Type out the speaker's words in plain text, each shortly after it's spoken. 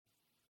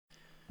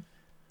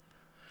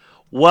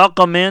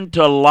Welcome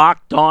into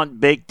Locked On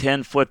Big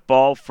Ten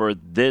Football for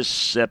this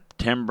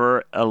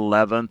September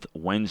 11th,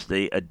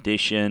 Wednesday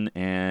edition.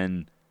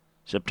 And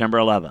September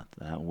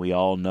 11th, we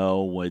all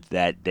know what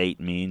that date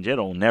means.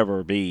 It'll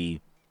never be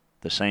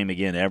the same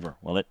again, ever,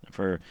 will it?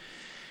 For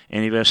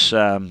any of us,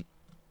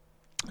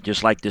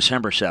 just like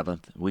December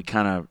 7th, we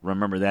kind of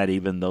remember that,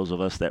 even those of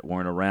us that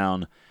weren't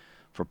around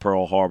for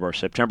Pearl Harbor.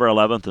 September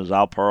 11th is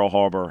our Pearl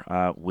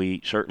Harbor.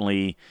 We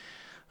certainly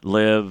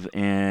live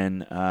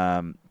in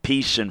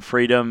peace and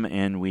freedom,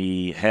 and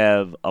we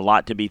have a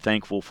lot to be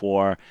thankful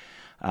for.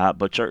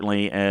 But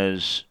certainly,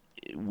 as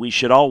we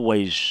should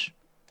always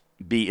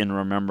be in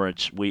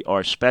remembrance, we are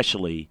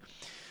especially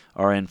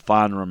are in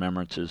fond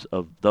remembrances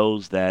of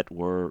those that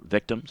were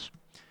victims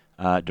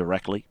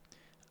directly,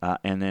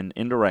 and then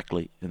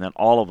indirectly, and then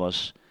all of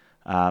us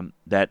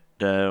that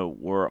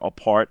were a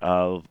part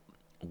of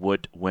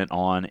what went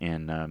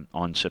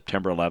on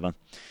September 11th.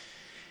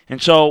 And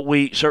so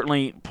we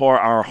certainly pour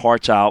our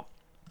hearts out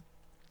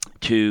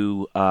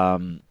to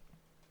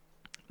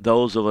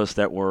those of us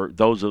that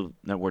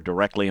were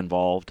directly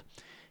involved,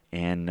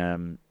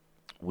 and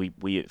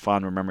we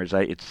fond remembers.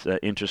 It's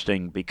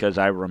interesting because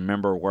I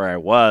remember where I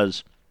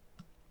was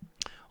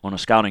on a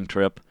scouting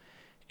trip,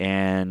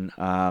 and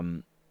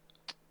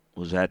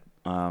was at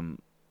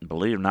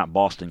believe it or not,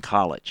 Boston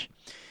College,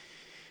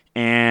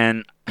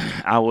 and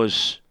I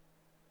was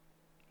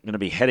going to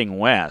be heading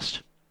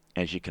west,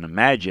 as you can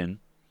imagine.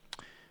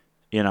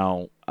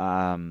 You're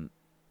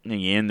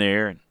in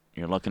there and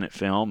you're looking at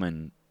film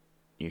and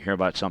you hear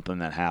about something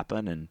that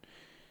happened, and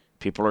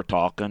people are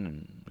talking,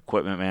 and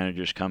equipment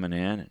managers coming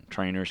in and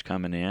trainers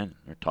coming in.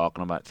 They're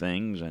talking about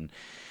things, and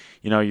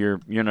you're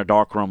in a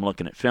dark room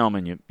looking at film,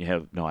 and you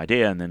have no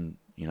idea. And then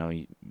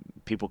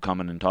people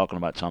coming and talking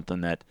about something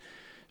that's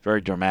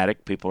very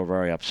dramatic. People are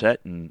very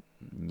upset, and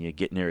you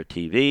get near a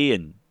TV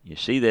and you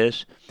see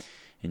this,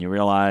 and you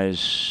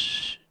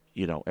realize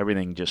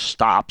everything just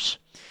stops.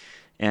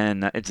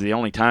 And it's the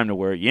only time to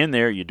where you're in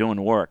there, you're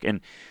doing work.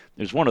 And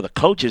there's one of the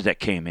coaches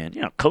that came in.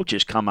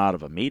 Coaches come out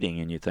of a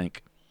meeting, and you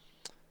think,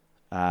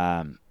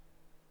 that's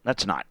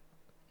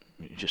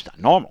just not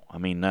normal. I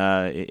mean,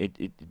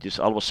 it just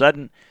all of a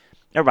sudden,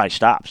 everybody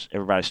stops.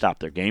 Everybody stopped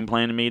their game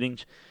planning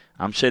meetings.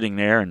 I'm sitting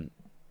there and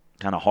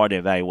kind of hard to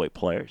evaluate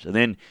players. And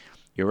then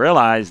you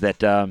realize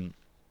that, and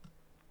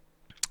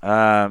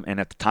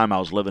at the time I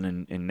was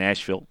living in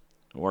Nashville,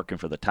 working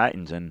for the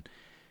Titans, and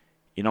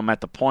I'm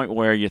at the point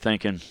where you're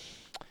thinking,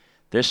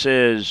 this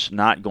is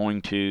not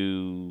going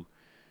to,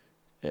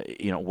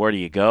 where do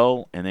you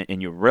go?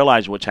 And you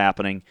realize what's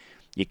happening.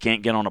 You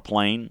can't get on a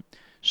plane.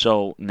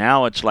 So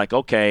now it's like,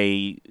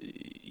 okay,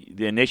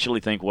 they initially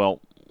think,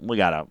 well, I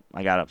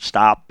gotta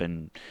stop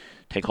and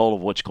take hold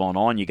of what's going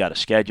on. You got to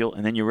schedule,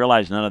 and then you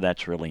realize none of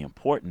that's really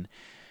important.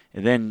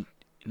 And then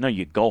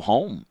you go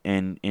home,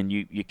 and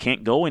you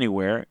can't go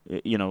anywhere.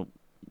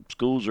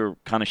 Schools are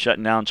kind of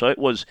shutting down. So it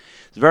was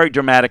a very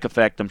dramatic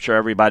effect. I'm sure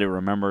everybody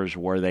remembers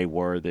where they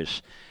were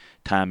this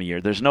time of year.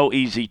 There's no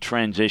easy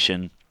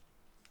transition,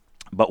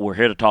 but we're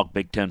here to talk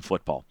Big Ten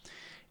football,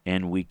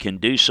 and we can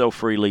do so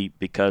freely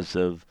because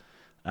of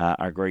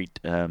our great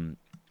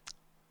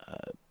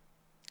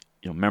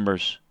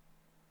members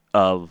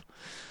of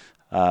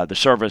the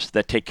service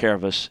that take care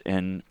of us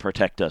and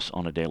protect us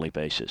on a daily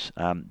basis.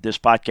 This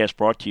podcast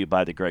brought to you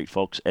by the great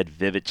folks at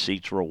Vivid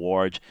Seats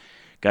Rewards.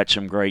 Got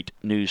some great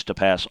news to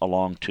pass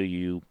along to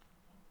you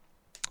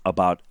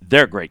about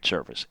their great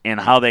service and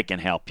how they can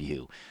help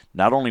you,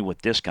 not only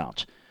with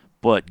discounts,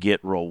 but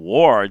get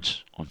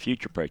rewards on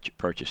future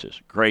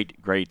purchases.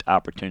 Great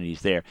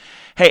opportunities there.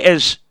 Hey,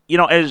 as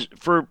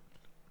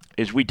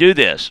we do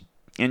this,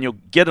 and you'll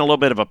get a little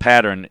bit of a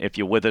pattern if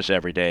you're with us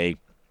every day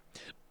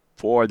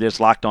for this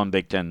Locked On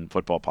Big Ten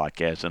Football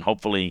podcast, and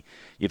hopefully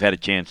you've had a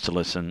chance to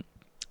listen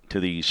to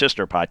the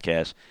sister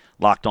podcast,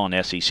 Locked On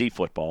SEC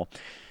Football,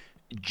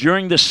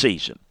 during the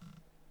season.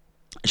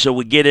 So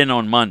we get in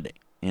on Monday,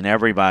 and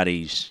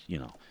everybody's,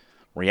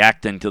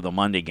 reacting to the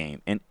Monday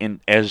game, and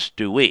as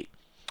do we.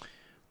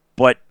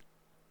 But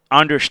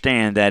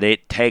understand that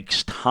it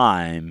takes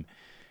time,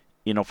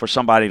 for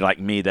somebody like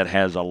me that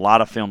has a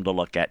lot of film to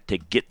look at to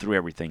get through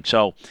everything.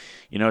 So,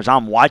 as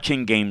I'm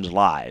watching games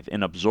live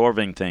and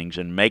absorbing things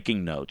and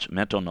making notes,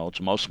 mental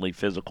notes, mostly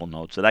physical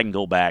notes, that I can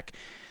go back,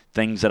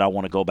 things that I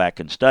want to go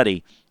back and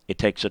study, it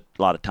takes a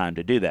lot of time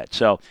to do that.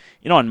 So,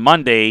 on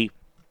Monday,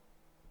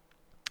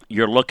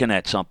 you're looking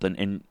at something,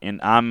 and in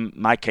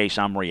my case,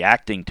 I'm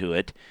reacting to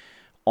it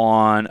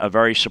on a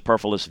very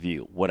superfluous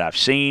view. What I've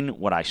seen,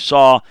 what I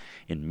saw,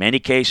 in many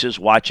cases,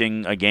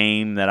 watching a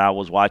game that I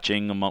was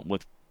watching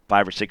with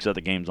 5 or 6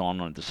 other games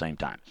on at the same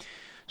time.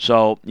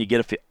 So you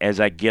get as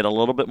I get a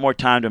little bit more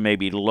time to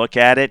maybe look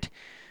at it,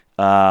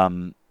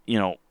 in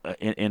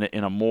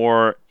a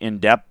more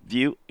in-depth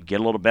view,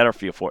 get a little better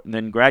feel for it, and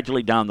then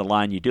gradually down the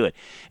line you do it.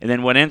 And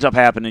then what ends up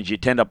happening is you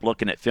end up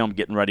looking at film,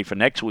 getting ready for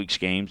next week's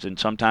games, and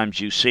sometimes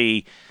you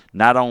see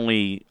not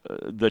only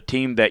the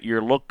team that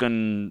you're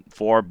looking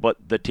for, but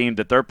the team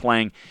that they're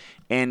playing,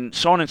 and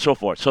so on and so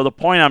forth. So the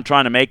point I'm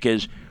trying to make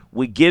is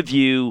we give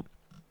you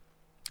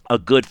a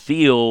good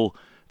feel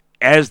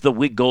as the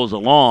week goes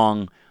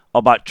along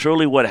about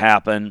truly what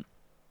happened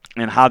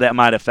and how that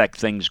might affect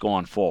things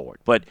going forward.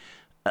 But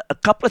a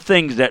couple of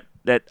things that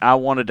I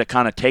wanted to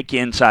kind of take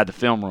you inside the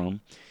film room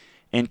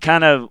and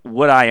kind of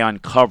what I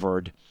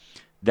uncovered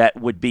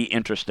that would be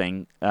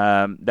interesting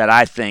that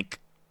I think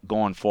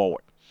going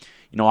forward.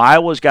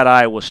 Iowa's got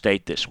Iowa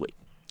State this week,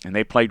 and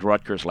they played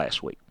Rutgers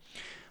last week.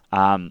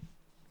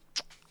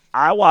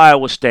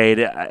 Iowa State,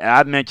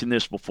 I've mentioned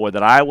this before,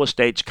 that Iowa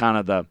State's kind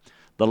of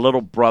the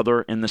little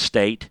brother in the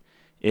state.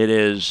 It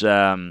is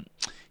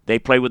they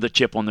play with a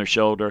chip on their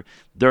shoulder.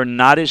 They're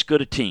not as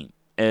good a team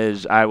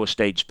as Iowa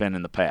State's been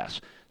in the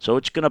past. So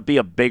it's going to be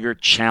a bigger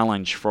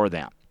challenge for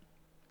them.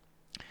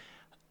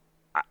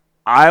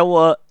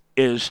 Iowa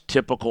is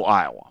typical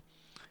Iowa.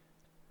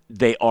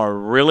 They are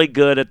really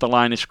good at the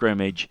line of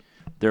scrimmage.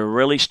 They're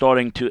really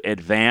starting to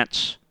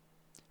advance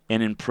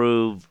and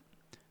improve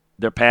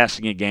their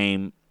passing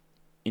game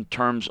in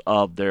terms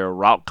of their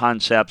route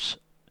concepts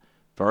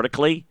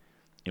vertically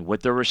and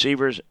with their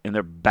receivers, and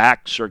their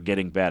backs are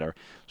getting better.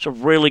 It's a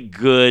really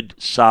good,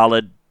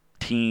 solid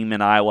team in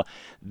Iowa.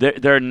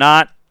 They're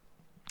not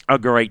a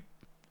great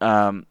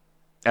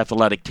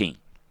athletic team.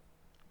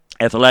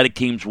 Athletic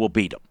teams will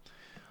beat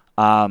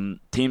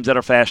them. Teams that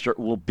are faster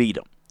will beat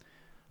them.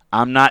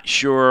 I'm not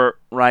sure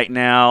right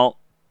now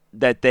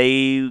that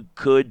they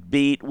could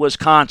beat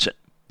Wisconsin,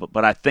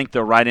 but I think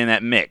they're right in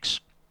that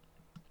mix.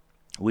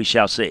 We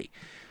shall see.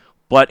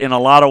 But in a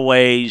lot of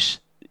ways,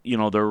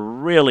 they're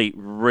really,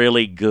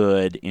 really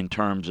good in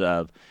terms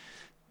of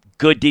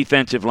good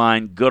defensive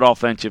line, good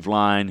offensive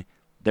line.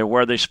 They're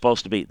where they're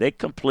supposed to be. They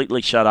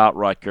completely shut out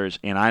Rutgers,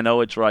 and I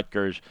know it's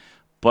Rutgers,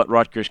 but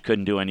Rutgers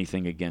couldn't do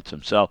anything against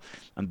them. So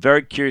I'm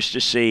very curious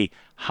to see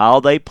how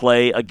they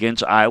play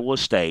against Iowa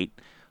State.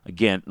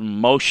 Again,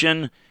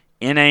 motion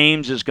in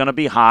Ames is going to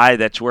be high.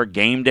 That's where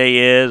game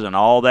day is and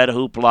all that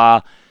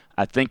hoopla.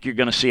 I think you're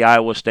going to see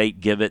Iowa State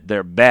give it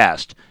their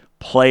best,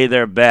 play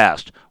their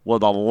best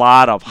with a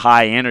lot of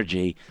high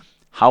energy.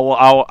 How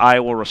will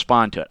Iowa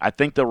respond to it? I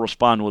think they'll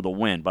respond with a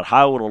win, but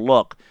how it'll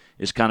look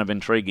is kind of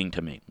intriguing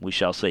to me. We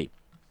shall see.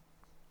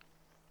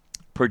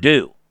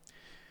 Purdue.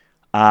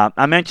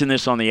 I mentioned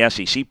this on the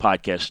SEC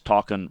podcast,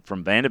 talking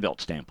from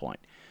Vanderbilt's standpoint,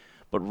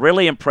 but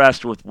really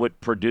impressed with what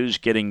Purdue's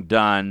getting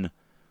done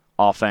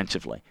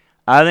offensively.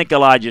 I think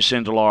Elijah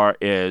Sindelar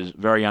is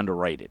very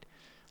underrated.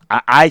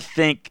 I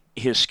think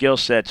his skill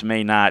sets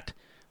may not.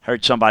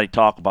 Heard somebody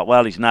talk about,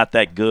 well, he's not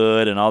that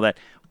good and all that.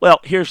 Well,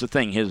 here's the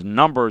thing. His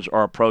numbers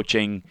are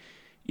approaching,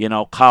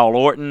 Kyle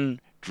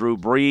Orton, Drew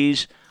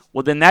Brees.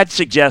 Well, then that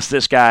suggests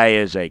this guy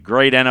is a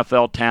great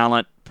NFL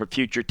talent,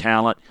 future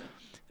talent.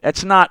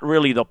 That's not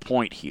really the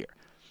point here.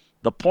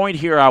 The point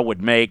here I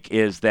would make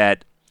is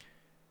that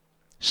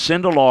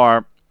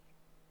Sindelar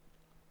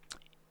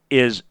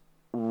is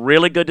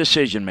really good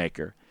decision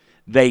maker.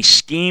 They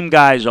scheme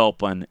guys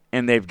open,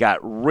 and they've got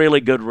really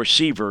good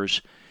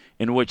receivers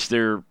in which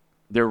they're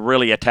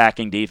really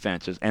attacking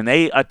defenses. And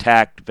they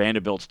attacked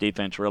Vanderbilt's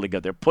defense really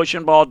good. They're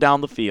pushing ball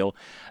down the field.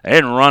 They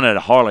didn't run it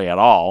hardly at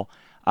all.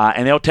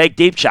 And they'll take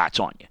deep shots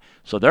on you.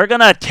 So they're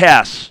going to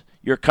test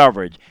your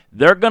coverage.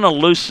 They're going to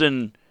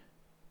loosen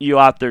you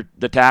out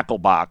the tackle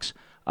box.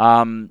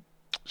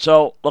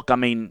 So, look,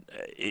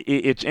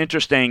 it's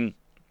interesting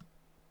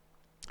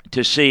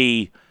to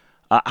see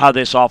how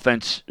this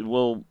offense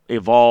will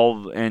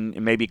evolve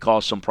and maybe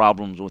cause some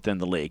problems within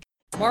the league.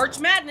 March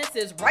Madness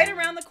is right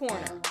around the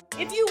corner.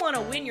 If you want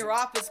to win your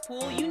office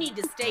pool, you need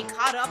to stay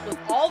caught up with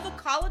all the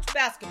college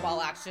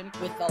basketball action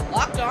with the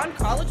Locked On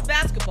College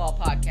Basketball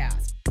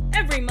Podcast.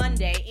 Every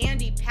Monday,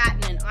 Andy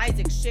Patton and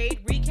Isaac Shade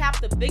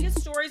recap the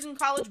biggest stories in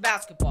college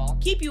basketball,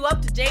 keep you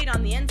up to date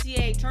on the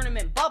NCAA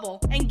tournament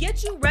bubble, and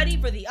get you ready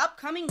for the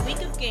upcoming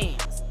week of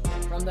games.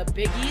 From the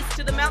Big East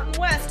to the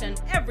Mountain West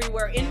and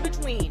everywhere in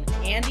between,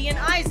 Andy and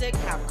Isaac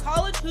have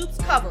college hoops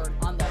covered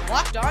on the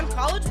Locked On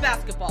College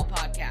Basketball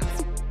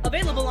Podcast.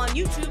 Available on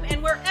YouTube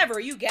and wherever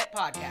you get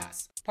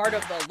podcasts. Part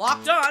of the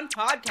Locked On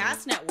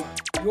Podcast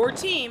Network. Your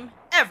team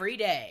every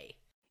day.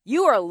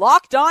 You are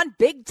Locked On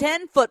Big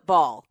Ten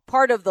Football.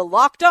 Part of the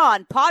Locked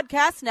On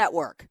Podcast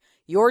Network.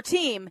 Your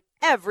team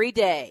every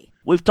day.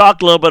 We've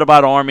talked a little bit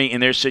about Army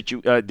and their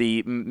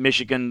the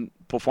Michigan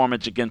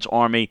performance against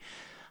Army.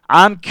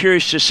 I'm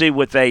curious to see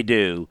what they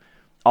do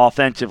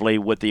offensively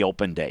with the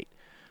open date.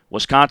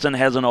 Wisconsin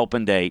has an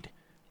open date.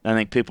 I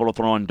think people are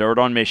throwing dirt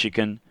on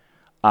Michigan.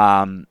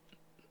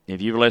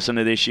 If you've listened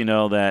to this, you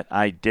know that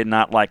I did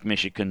not like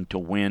Michigan to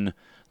win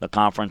the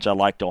conference. I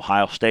liked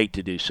Ohio State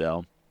to do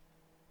so.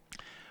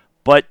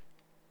 But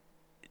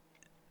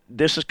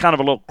this is kind of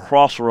a little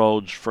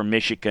crossroads for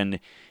Michigan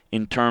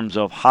in terms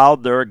of how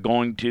they're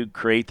going to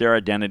create their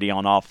identity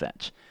on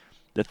offense.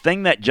 The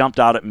thing that jumped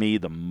out at me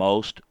the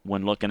most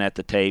when looking at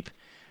the tape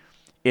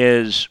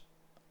is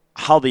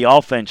how the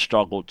offense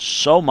struggled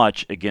so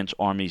much against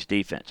Army's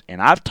defense.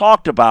 And I've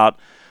talked about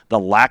the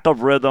lack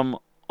of rhythm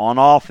on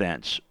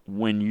offense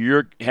when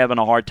you're having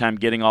a hard time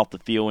getting off the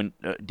field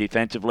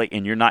defensively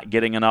and you're not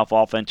getting enough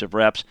offensive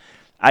reps.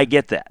 I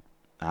get that.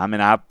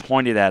 I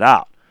pointed that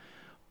out.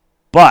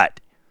 But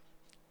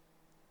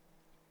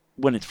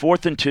when it's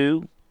 4th and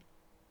 2,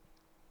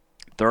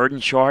 3rd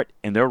and short,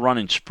 and they're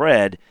running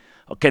spread,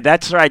 okay,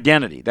 that's their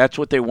identity. That's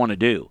what they want to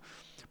do.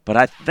 But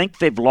I think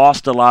they've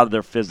lost a lot of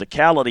their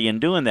physicality in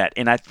doing that.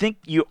 And I think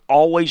you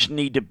always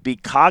need to be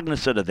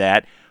cognizant of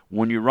that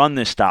when you run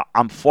this style.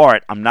 I'm for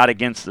it. I'm not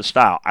against the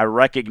style. I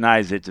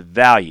recognize its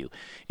value,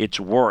 its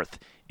worth,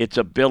 its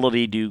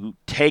ability to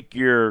take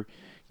your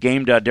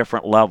game to a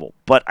different level.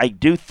 But I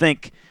do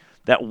think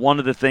that one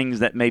of the things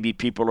that maybe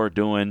people are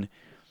doing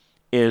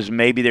is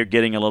maybe they're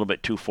getting a little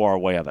bit too far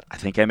away of it. I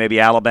think maybe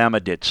Alabama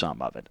did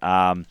some of it.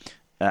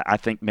 I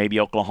think maybe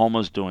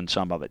Oklahoma's doing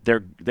some of it.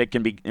 They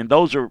can be, and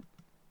those are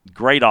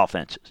great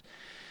offenses.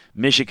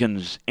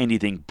 Michigan's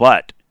anything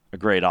but a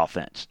great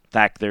offense. In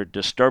fact, they're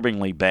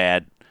disturbingly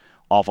bad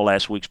off of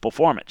last week's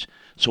performance.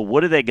 So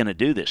what are they going to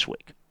do this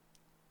week?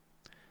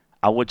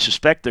 I would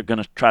suspect they're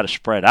going to try to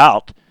spread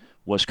out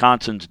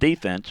Wisconsin's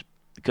defense,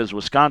 because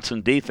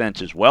Wisconsin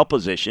defense is well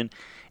positioned,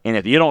 and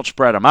if you don't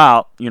spread them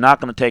out, you're not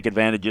going to take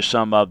advantage of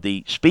some of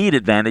the speed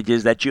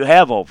advantages that you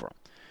have over them.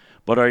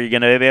 But are you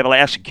going to be able to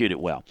execute it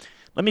well?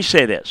 Let me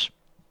say this.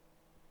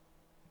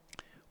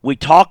 We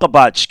talk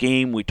about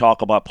scheme, we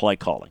talk about play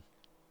calling.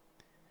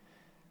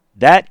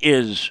 That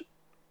is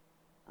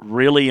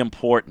really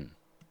important.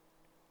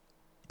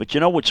 But you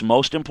know what's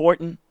most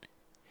important?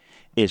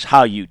 Is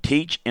how you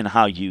teach and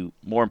how you,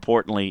 more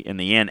importantly, in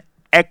the end,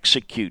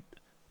 execute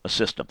a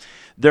system.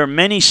 There are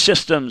many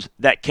systems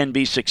that can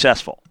be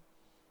successful.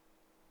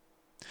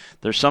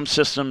 There's some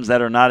systems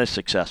that are not as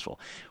successful.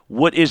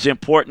 What is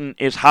important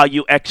is how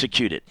you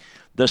execute it.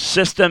 The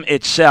system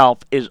itself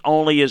is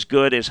only as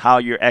good as how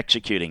you're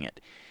executing it.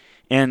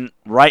 And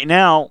right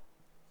now,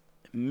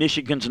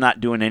 Michigan's not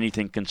doing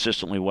anything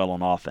consistently well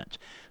on offense.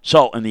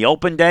 So in the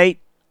open date,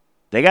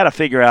 they got to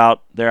figure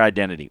out their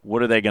identity.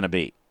 What are they going to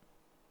be?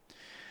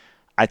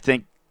 I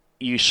think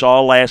you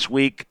saw last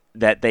week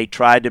that they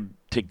tried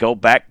to go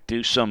back,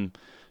 do some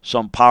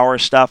power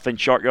stuff in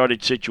short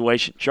yardage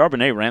situations.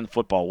 Charbonnet ran the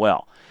football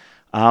well.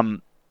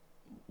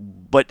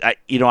 But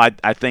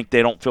I think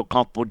they don't feel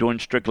comfortable doing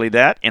strictly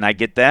that, and I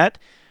get that.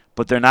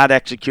 But they're not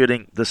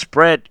executing the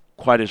spread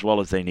quite as well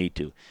as they need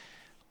to.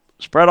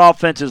 Spread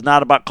offense is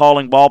not about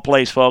calling ball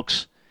plays,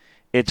 folks.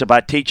 It's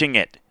about teaching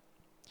it.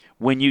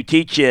 When you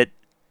teach it,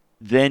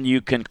 then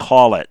you can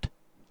call it.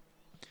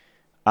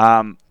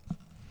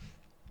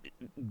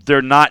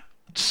 They're not.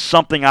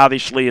 Something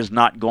obviously is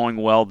not going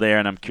well there,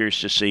 and I'm curious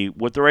to see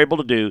what they're able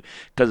to do,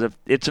 because if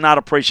it's not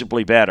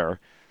appreciably better,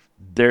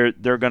 they're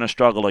going to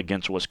struggle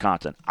against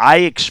Wisconsin. I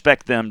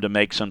expect them to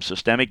make some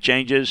systemic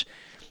changes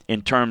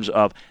in terms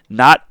of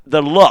not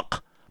the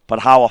look, but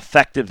how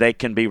effective they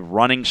can be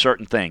running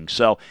certain things.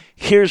 So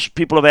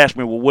people have asked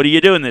me, well, what do you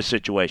do in this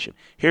situation?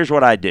 Here's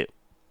what I do.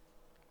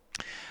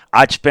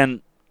 I'd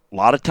spend a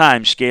lot of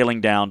time scaling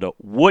down to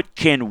what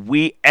can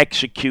we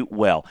execute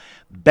well.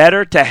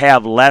 Better to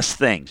have less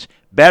things.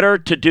 Better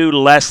to do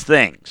less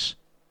things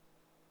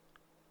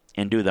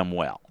and do them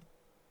well.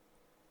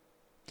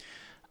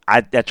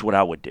 That's what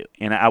I would do.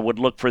 And I would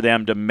look for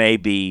them to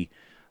maybe,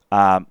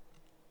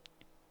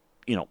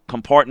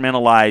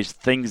 compartmentalize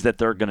things that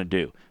they're going to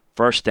do.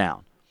 First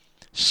down,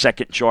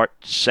 second short,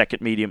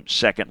 second medium,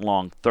 second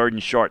long, third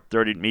and short,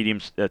 third and medium,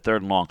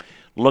 third and long.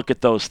 Look at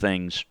those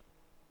things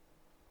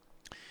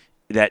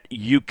that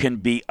you can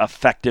be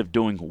effective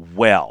doing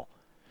well.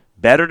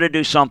 Better to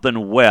do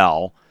something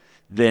well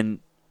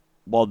than,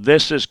 well,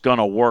 this is going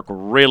to work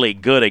really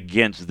good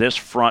against this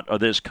front or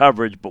this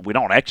coverage, but we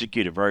don't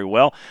execute it very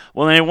well.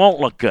 Well, then it won't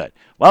look good.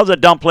 Well, it was a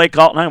dumb play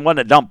call. No, it wasn't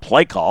a dumb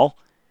play call.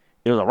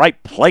 It was a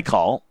right play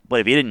call,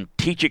 but if you didn't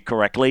teach it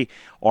correctly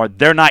or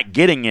they're not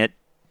getting it,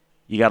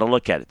 you got to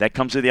look at it. That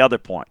comes to the other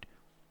point.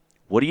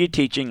 What are you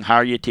teaching? How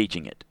are you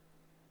teaching it?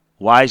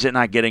 Why is it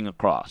not getting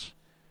across?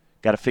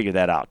 Got to figure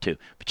that out too.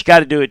 But you got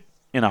to do it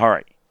in a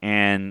hurry.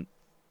 And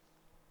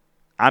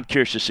I'm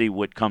curious to see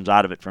what comes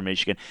out of it for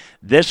Michigan.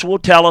 This will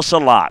tell us a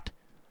lot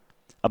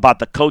about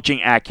the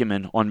coaching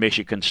acumen on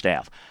Michigan's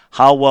staff,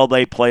 how well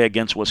they play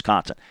against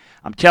Wisconsin.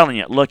 I'm telling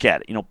you, look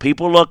at it.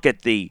 People look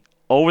at the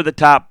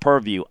over-the-top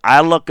purview.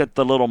 I look at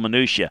the little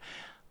minutia.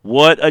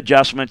 What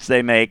adjustments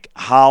they make,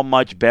 how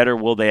much better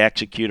will they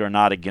execute or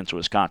not against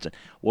Wisconsin,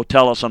 will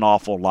tell us an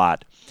awful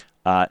lot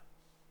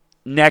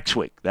next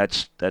week.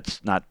 That's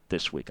not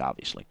this week,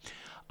 obviously.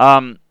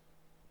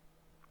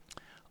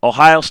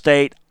 Ohio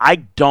State, I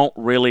don't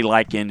really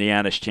like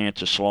Indiana's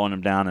chance of slowing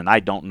them down, and I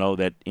don't know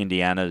that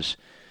Indiana's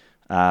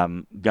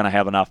going to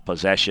have enough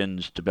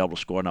possessions to be able to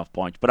score enough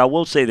points. But I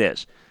will say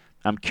this.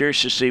 I'm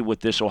curious to see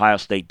what this Ohio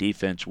State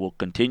defense will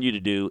continue to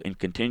do and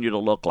continue to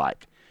look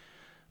like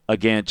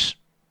against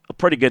a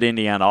pretty good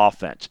Indiana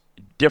offense.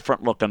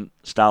 Different-looking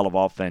style of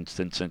offense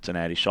than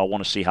Cincinnati, so I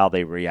want to see how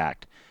they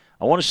react.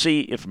 I want to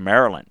see if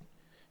Maryland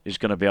is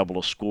going to be able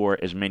to score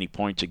as many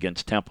points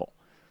against Temple.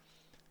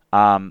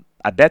 I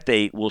bet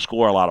they will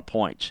score a lot of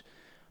points.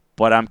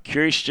 But I'm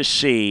curious to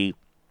see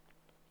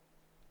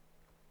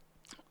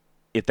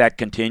if that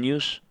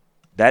continues.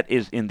 That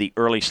is in the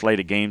early slate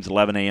of games,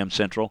 11 a.m.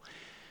 Central.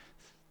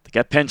 They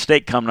got Penn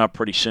State coming up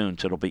pretty soon,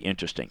 so it'll be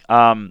interesting.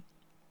 I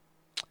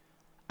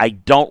I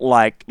don't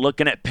like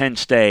looking at Penn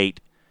State.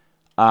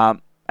 I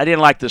didn't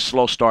like the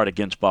slow start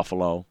against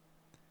Buffalo.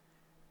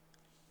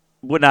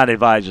 Would not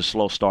advise a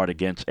slow start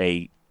against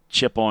a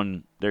chip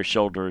on their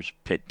shoulders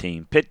Pitt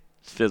team. Pitt's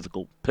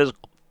physical.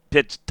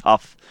 Pitt's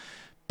tough.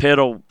 Pitt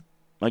will,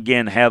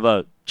 again, have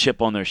a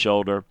chip on their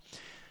shoulder.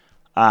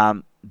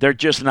 They're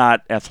just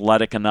not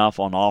athletic enough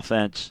on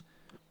offense.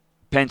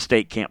 Penn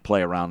State can't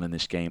play around in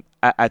this game.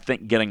 I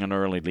think getting an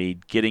early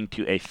lead, getting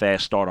to a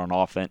fast start on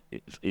offense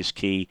is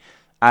key.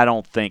 I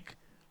don't think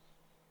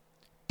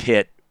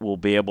Pitt will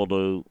be able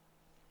to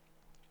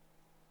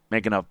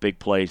make enough big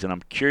plays, and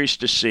I'm curious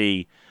to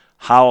see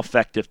how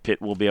effective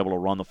Pitt will be able to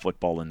run the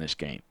football in this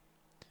game,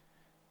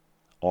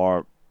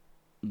 or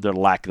the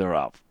lack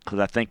thereof, because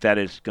I think that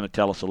is going to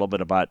tell us a little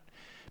bit about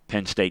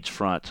Penn State's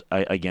front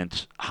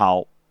against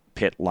how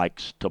Pitt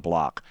likes to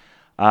block.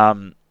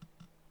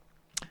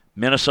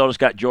 Minnesota's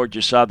got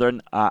Georgia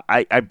Southern.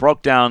 I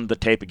broke down the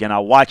tape again. I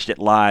watched it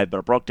live, but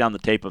I broke down the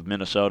tape of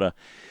Minnesota.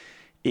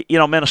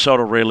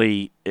 Minnesota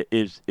really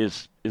is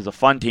a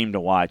fun team to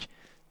watch.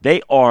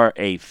 They are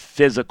a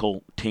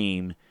physical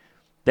team.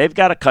 They've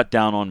got to cut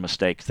down on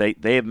mistakes.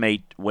 They have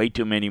made way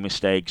too many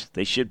mistakes.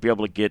 They should be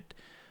able to get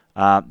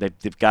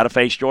they've got to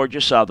face Georgia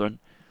Southern.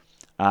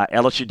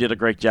 LSU did a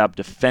great job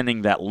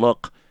defending that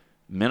look.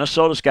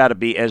 Minnesota's got to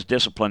be as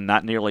disciplined,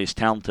 not nearly as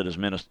talented as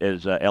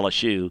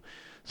LSU.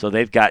 So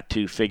they've got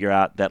to figure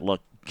out that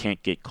look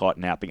can't get caught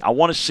napping. I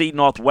want to see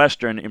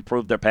Northwestern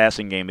improve their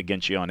passing game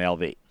against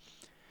UNLV.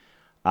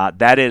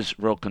 That is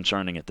real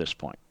concerning at this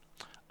point.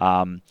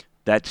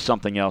 That's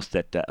something else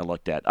that I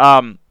looked at.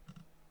 I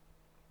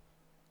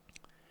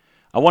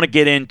want to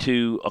get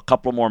into a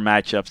couple more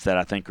matchups that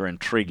I think are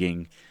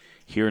intriguing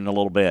here in a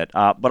little bit.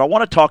 But I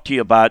want to talk to you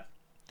about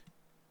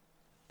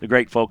the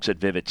great folks at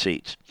Vivid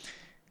Seats.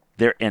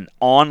 They're an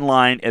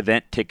online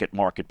event ticket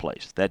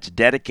marketplace that's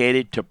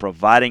dedicated to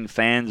providing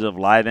fans of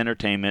live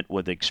entertainment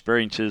with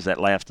experiences that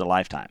last a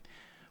lifetime.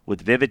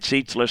 With Vivid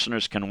Seats,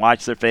 listeners can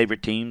watch their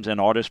favorite teams and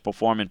artists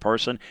perform in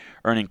person,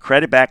 earning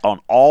credit back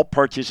on all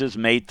purchases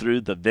made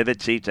through the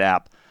Vivid Seats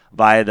app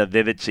via the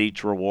Vivid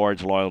Seats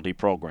Rewards loyalty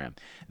program.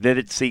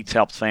 Vivid Seats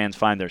helps fans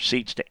find their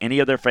seats to any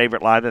of their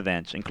favorite live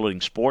events,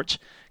 including sports,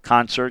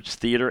 concerts,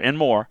 theater, and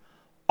more,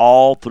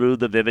 all through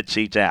the Vivid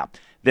Seats app.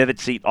 Vivid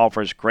Seats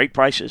offers great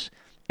prices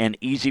and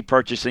easy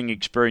purchasing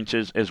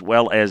experiences, as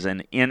well as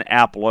an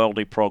in-app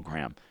loyalty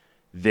program,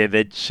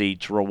 Vivid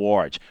Seats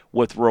Rewards.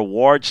 With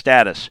reward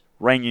status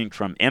ranging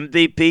from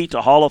MVP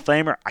to Hall of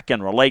Famer, I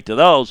can relate to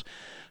those.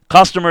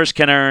 Customers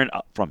can earn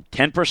from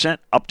 10%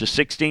 up to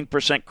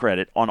 16%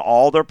 credit on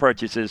all their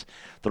purchases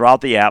throughout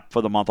the app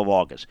for the month of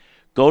August.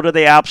 Go to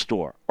the App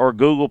Store or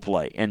Google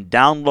Play and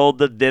download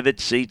the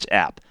Vivid Seats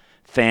app.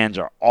 Fans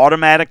are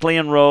automatically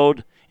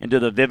enrolled into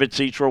the Vivid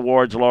Seats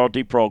Rewards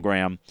loyalty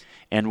program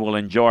and will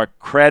enjoy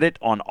credit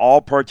on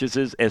all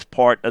purchases as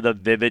part of the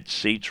Vivid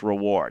Seats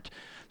Rewards.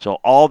 So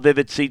all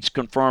Vivid Seats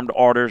confirmed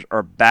orders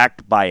are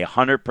backed by a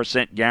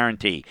 100%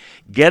 guarantee.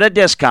 Get a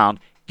discount,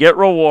 get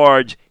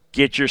rewards,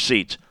 get your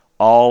seats,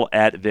 all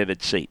at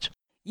Vivid Seats.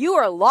 You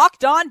are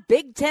Locked On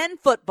Big Ten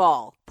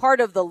Football,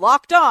 part of the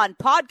Locked On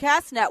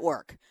Podcast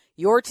Network.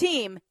 Your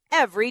team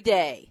every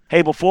day.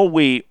 Hey, before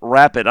we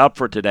wrap it up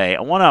for today,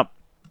 I want to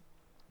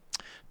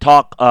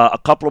talk a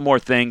couple of more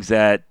things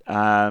that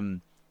I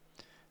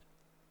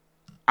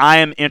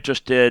am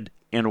interested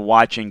in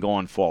watching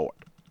going forward.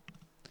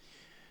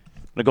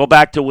 I'm going to go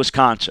back to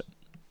Wisconsin.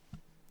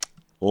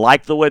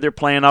 Like the way they're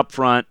playing up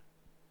front,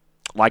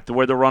 like the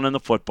way they're running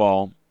the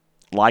football,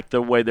 like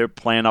the way they're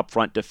playing up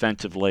front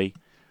defensively.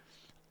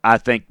 I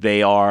think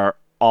they are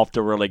off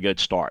to a really good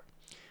start.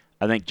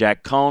 I think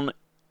Jack Cohn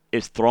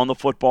is throwing the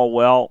football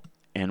well,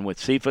 and with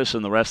Cephas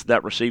and the rest of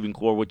that receiving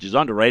core, which is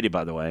underrated,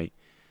 by the way,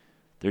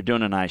 they're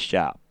doing a nice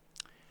job.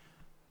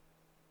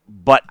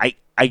 But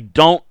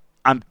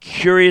I'm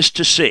curious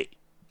to see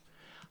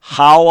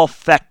how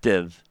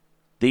effective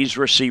these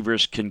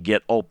receivers can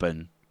get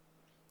open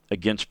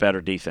against better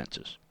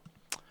defenses.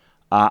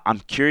 I'm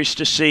curious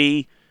to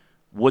see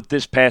what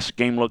this past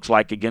game looks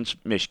like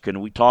against Michigan.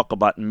 We talk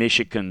about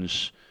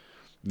Michigan's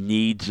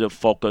needs of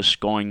focus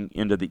going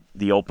into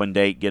the open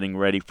date, getting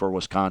ready for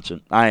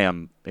Wisconsin. I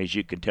am, as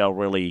you can tell,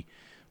 really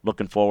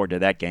looking forward to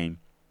that game.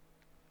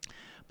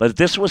 But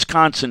this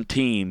Wisconsin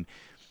team,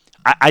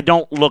 I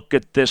don't look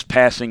at this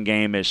passing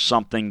game as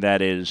something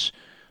that is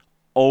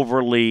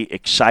overly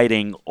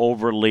exciting,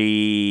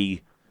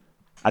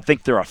 I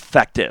think they're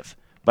effective,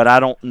 but I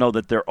don't know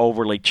that they're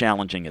overly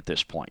challenging at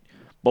this point.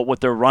 But with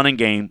their running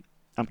game,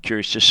 I'm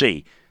curious to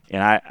see.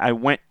 And I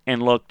went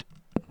and looked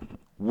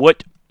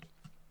what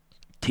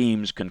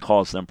teams can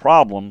cause them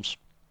problems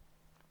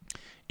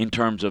in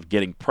terms of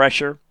getting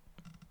pressure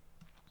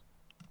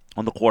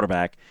on the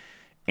quarterback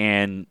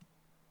and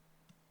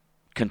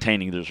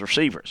containing those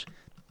receivers.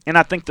 And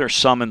I think there's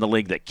some in the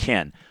league that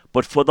can.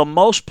 But for the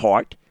most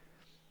part,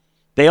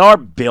 they are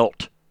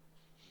built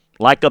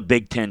like a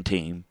Big Ten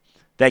team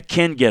that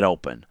can get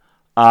open.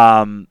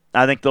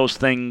 I think those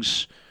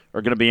things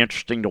are going to be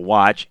interesting to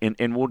watch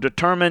and will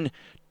determine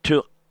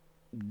to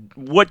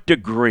what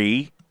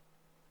degree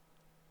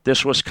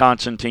this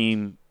Wisconsin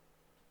team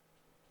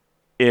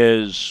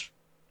is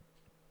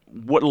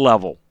what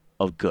level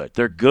of good?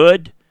 They're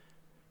good.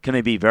 Can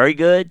they be very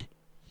good?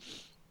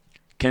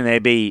 Can they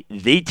be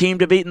the team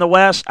to beat in the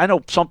West? I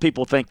know some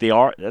people think they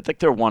are. I think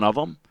they're one of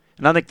them,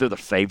 and I think they're the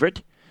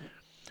favorite.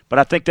 But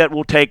I think that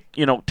will take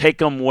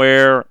them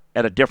where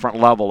at a different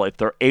level if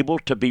they're able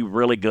to be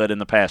really good in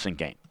the passing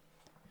game.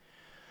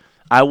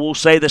 I will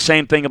say the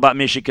same thing about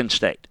Michigan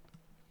State.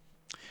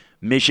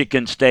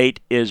 Michigan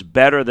State is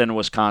better than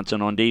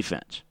Wisconsin on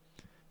defense.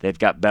 They've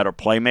got better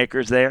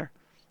playmakers there.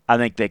 I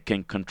think they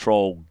can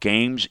control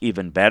games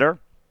even better.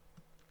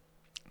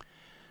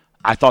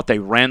 I thought they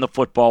ran the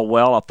football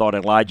well. I thought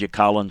Elijah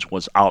Collins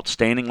was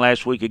outstanding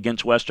last week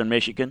against Western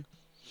Michigan.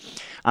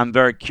 I'm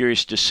very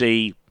curious to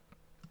see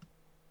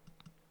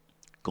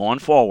going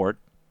forward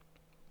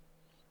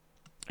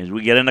as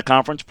we get into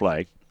conference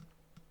play,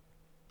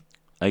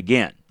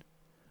 again,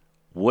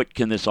 what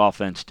can this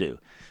offense do?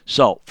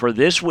 So, for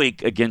this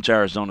week against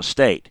Arizona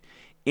State,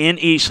 in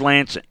East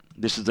Lansing,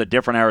 this is a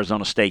different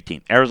Arizona State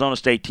team. Arizona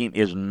State team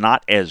is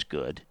not as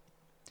good.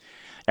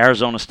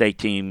 Arizona State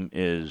team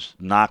is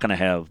not going to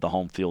have the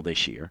home field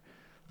this year.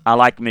 I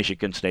like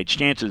Michigan State's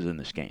chances in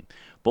this game.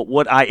 But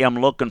what I am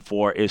looking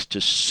for is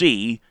to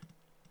see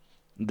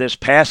this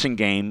passing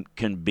game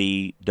can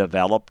be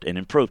developed and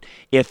improved.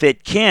 If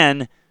it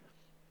can,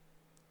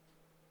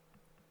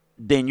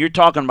 then you're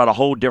talking about a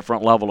whole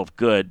different level of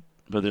good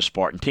for this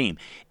Spartan team.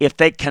 If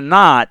they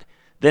cannot,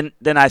 then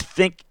I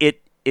think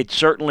it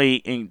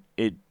certainly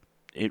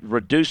it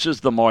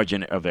reduces the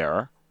margin of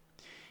error.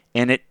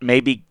 And it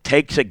maybe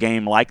takes a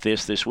game like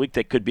this week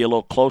that could be a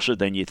little closer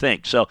than you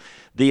think. So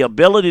the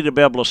ability to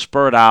be able to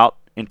spurt out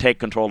and take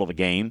control of a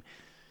game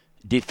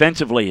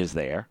defensively is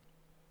there.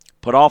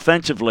 But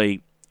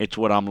offensively, it's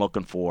what I'm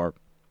looking for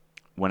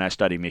when I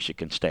study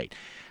Michigan State.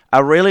 I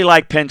really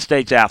like Penn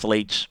State's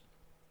athletes.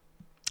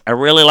 I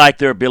really like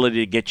their ability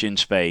to get you in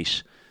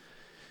space.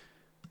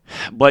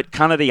 But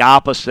kind of the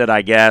opposite,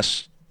 I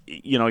guess.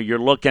 You're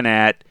looking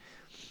at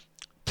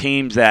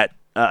teams that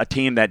a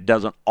team that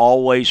doesn't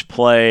always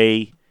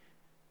play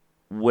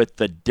with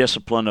the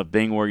discipline of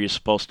being where you're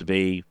supposed to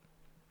be,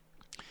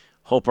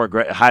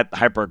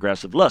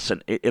 hyper-aggressive.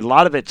 Listen, a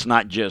lot of it's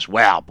not just,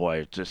 wow,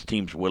 boy, this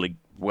team's really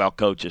well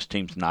coached, this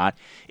team's not.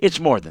 It's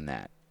more than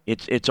that.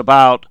 It's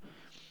about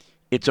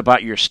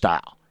your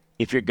style.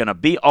 If you're going to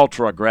be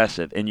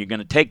ultra-aggressive and you're going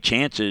to take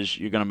chances,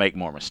 you're going to make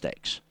more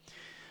mistakes.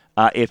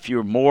 If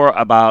you're more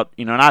about,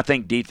 and I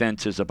think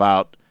defense is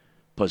about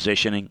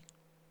positioning.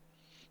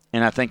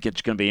 And I think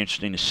it's going to be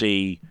interesting to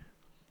see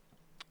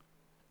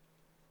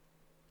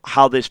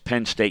how this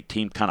Penn State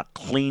team kind of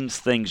cleans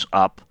things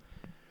up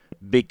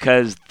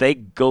because they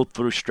go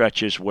through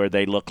stretches where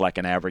they look like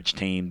an average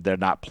team. They're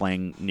not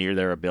playing near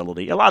their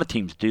ability. A lot of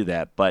teams do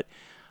that. But,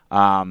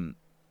 like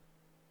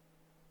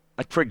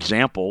for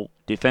example,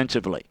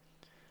 defensively,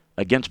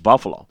 against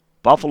Buffalo.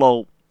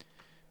 Buffalo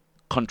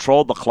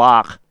controlled the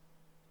clock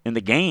in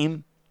the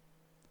game.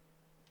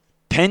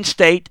 Penn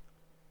State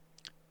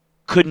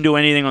couldn't do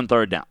anything on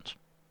third downs.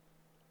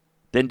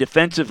 Then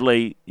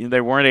defensively,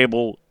 they weren't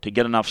able to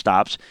get enough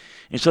stops,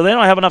 and so they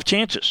don't have enough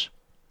chances.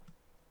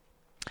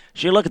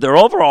 So you look at their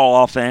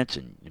overall offense,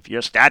 and if you're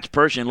a stats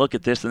person, look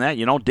at this and that,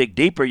 you don't dig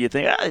deeper, you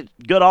think,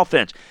 good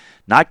offense.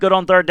 Not good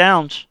on third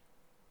downs.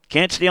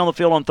 Can't stay on the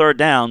field on third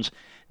downs.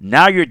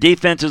 Now your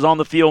defense is on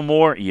the field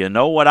more. You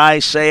know what I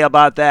say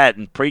about that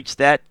and preach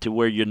that to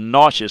where you're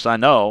nauseous, I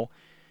know.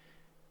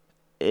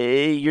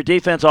 Your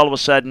defense all of a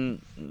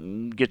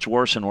sudden gets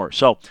worse and worse.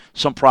 So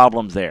some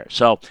problems there.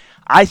 So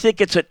I think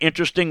it's an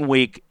interesting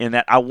week in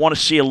that I want to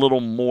see a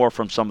little more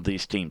from some of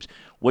these teams.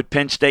 What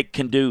Penn State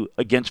can do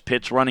against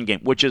Pitt's running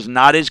game, which is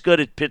not as good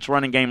as Pitt's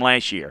running game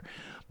last year.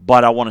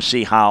 But I want to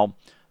see how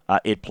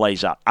it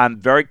plays out. I'm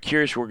very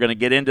curious. We're going to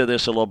get into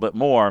this a little bit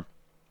more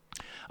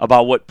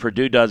about what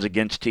Purdue does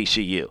against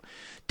TCU.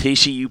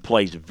 TCU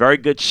plays very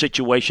good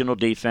situational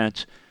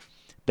defense.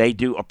 They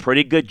do a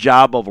pretty good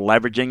job of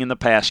leveraging in the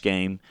pass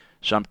game,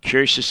 so I'm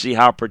curious to see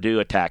how Purdue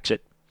attacks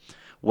it,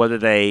 whether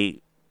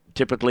they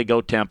typically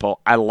go tempo.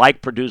 I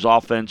like Purdue's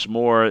offense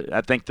more.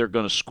 I think they're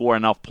going to score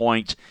enough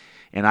points,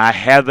 and I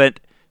haven't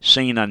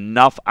seen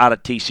enough out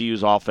of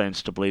TCU's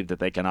offense to believe that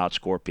they can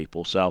outscore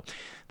people. So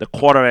the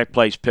quarterback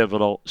plays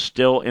pivotal,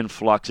 still in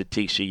flux at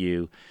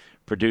TCU.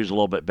 Purdue's a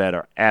little bit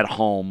better at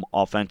home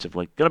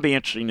offensively. Going to be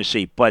interesting to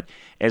see. But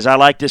as I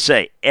like to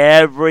say,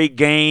 every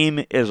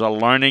game is a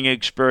learning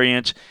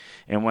experience.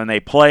 And when they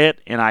play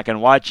it and I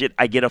can watch it,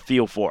 I get a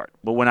feel for it.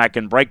 But when I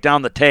can break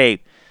down the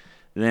tape,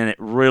 then it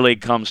really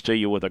comes to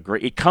you with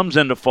it comes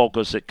into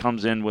focus. It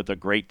comes in with a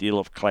great deal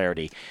of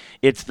clarity.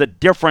 It's the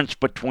difference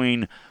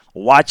between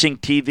watching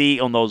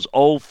TV on those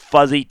old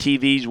fuzzy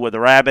TVs with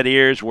rabbit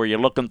ears where you're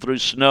looking through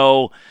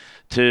snow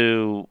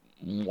to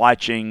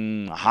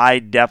watching high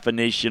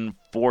definition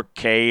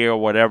 4K or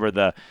whatever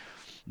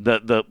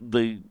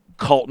the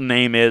cult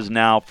name is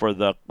now for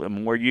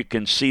where you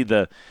can see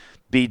the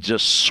beads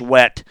of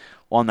sweat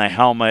on the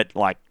helmet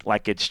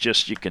like it's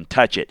just you can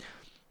touch it.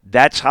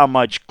 That's how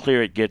much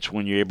clearer it gets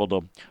when you're able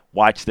to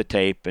watch the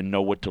tape and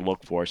know what to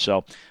look for.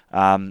 So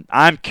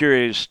I'm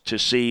curious to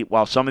see,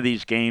 while some of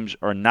these games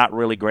are not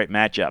really great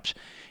matchups,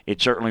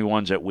 it's certainly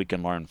ones that we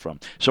can learn from.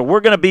 So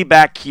we're going to be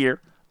back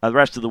here the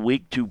rest of the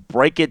week to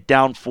break it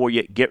down for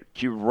you, get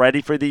you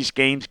ready for these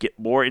games, get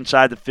more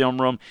inside the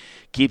film room,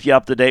 keep you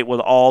up to date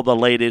with all the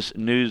latest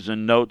news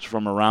and notes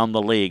from around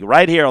the league.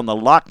 Right here on the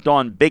Locked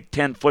On Big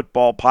Ten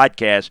Football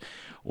Podcast.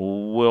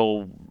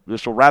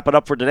 This will wrap it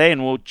up for today,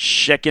 and we'll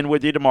check in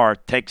with you tomorrow.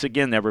 Thanks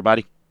again,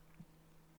 everybody.